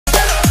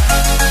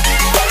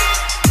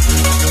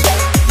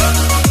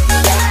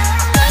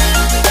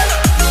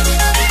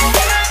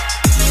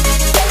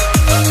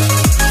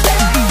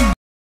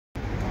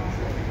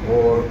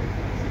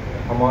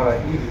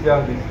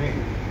Siang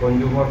district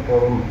consumer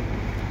forum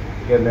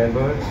के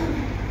members,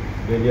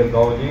 डेलियर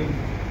गाउजी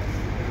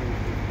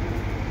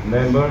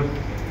members,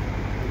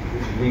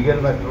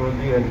 legal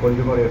metrology and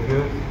consumer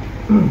affairs,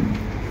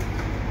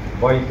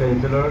 vice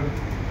chancellor,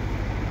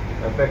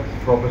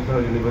 apex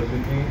professional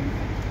university,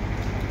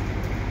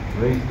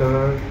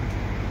 registrar,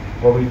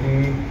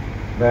 committee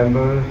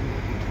members,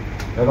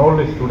 and all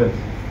the students.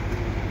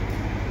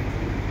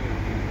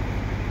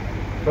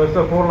 First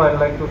of all, I'd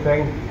like to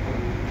thank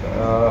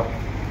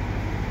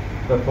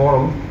the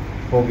forum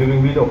for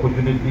giving me the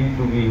opportunity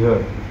to be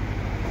here.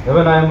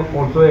 Even I am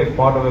also a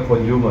part of a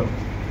consumer,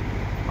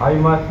 I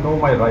must know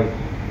my rights,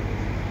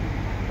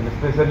 and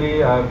especially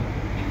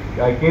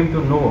I came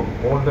to know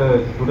all the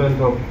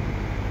students of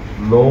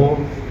law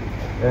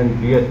and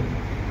BS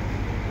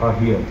are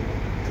here.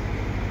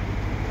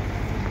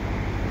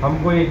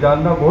 हमको ये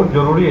जानना बहुत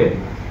ज़रूरी है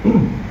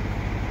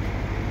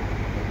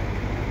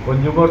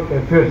consumer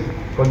affairs,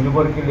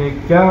 consumer के लिए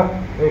क्या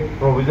एक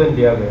प्रोविज़न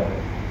दिया गया है,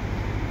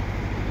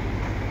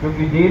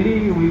 क्योंकि daily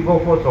we go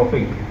for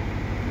shopping,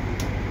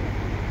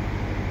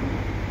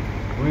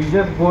 we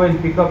just go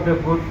and pick up the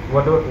good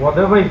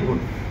whatever is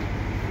good,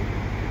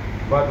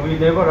 but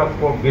we never ask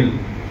for bill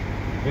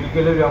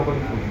के लिए भी हमको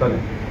पूछता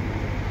नहीं.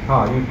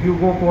 हाँ, if you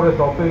go for a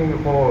shopping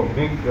for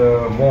big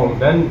mall,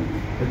 then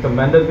it's a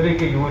mandatory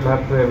that you will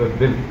have to have a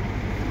bill.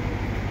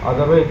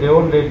 Otherwise, they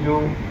won't let you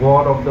go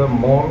out of the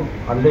mall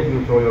unless you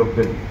show your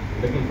bill.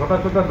 लेकिन छोटा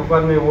छोटा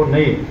दुकान में वो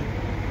नहीं है,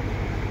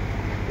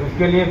 तो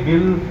इसके लिए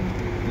बिल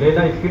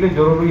लेना इसके लिए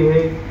ज़रूरी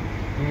है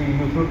कि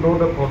you should know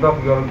the product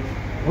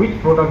which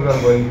product you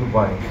are going to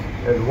buy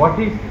and what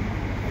is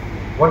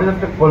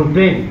the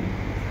content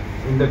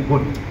in the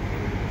good.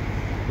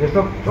 ये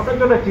सब छोटा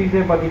छोटा चीज़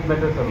है, but it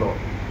matters a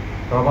lot.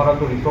 तो हमारा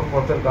तो रिसोर्स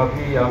पर्सन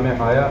काफ़ी यहाँ में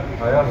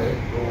आया है,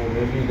 तो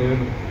may be they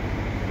will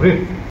brief.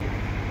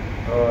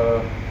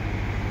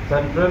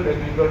 Central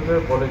agriculture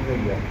college में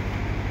गया,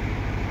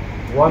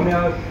 वहाँ में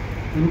आज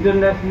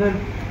इंटरनेशनल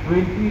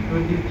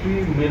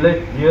 2023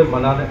 मिलेट ईयर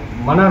मना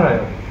रहा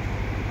है.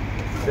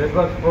 That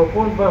was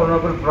proposed by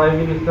honourable prime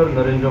minister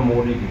Narendra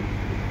Modi ji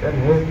and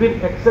has been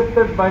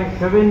accepted by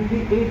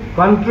 78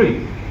 countries,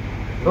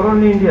 not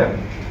only India,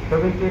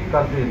 78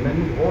 countries,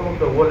 many all of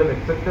the world have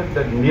accepted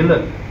that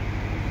millet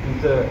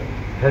is a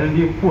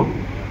healthy food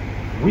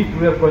which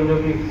we are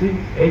consuming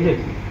since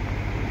ages.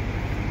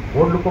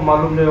 बहुत लोग को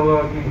मालूम नहीं होगा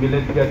कि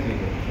millet क्या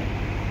चीज़ है.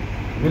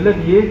 Millet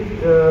ये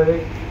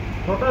एक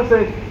छोटा सा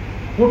एक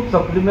फूड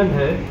सप्लीमेंट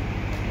है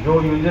जो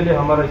यूजुअली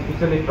हमारा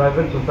स्पेशली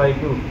ट्राइबल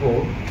सोसाइटी उसको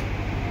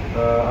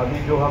अभी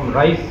जो हम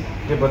राइस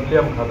के बदले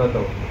हम खाता था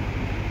उसको,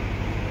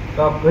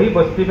 तो आप कहीं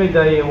बस्ती में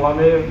जाइए, वहाँ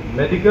में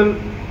मेडिकल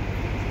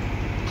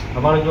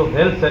हमारा जो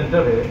हेल्थ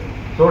सेंटर है,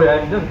 sorry I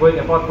am just going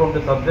apart from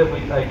the subject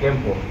which I came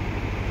for,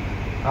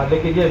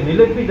 लेकिन ये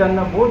मिलेट भी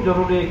जानना बहुत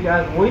ज़रूरी है कि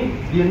आज वही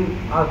दिन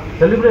आज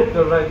सेलिब्रेट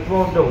कर रहा है थ्रू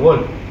आउट द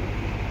वर्ल्ड.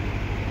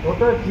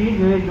 छोटा चीज़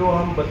है जो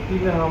हम बस्ती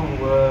में हम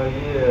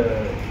ये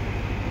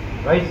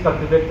राइस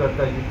कल्टिवेट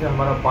करता है जिसमें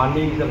हमारा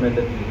पानी इज अ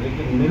मैंडेटरी,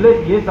 लेकिन मिलेट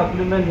ये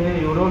सप्लीमेंट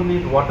है, you don't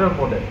need water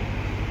for that,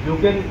 you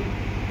can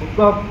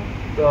उसका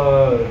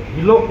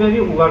हिलोक में भी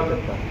उगा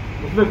सकता है,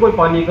 उसमें कोई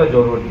पानी का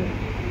जरूरत नहीं.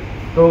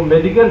 तो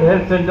मेडिकल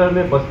हेल्थ सेंटर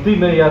में बस्ती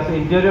में या से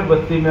इंटीरियर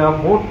बस्ती में आप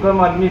बहुत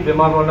कम आदमी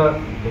बीमार वाला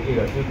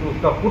देखेगा, क्योंकि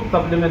उसका फूड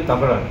सप्लीमेंट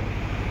तगड़ा है.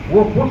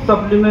 वो food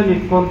supplement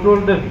is control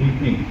the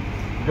BP,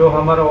 जो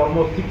हमारा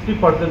ऑलमोस्ट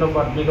 60% ऑफ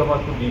आदमी का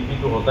पास तो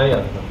बीपी तो होता ही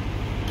आता,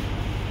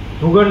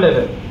 sugar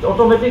level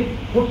automatic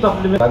food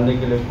supplement जानने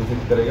के लिए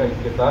कोशिश करेगा.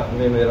 इसके साथ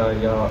मैं मेरा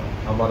या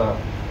हमारा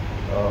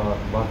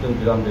भाषण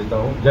विराम देता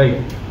हूँ. जय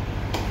हिंद.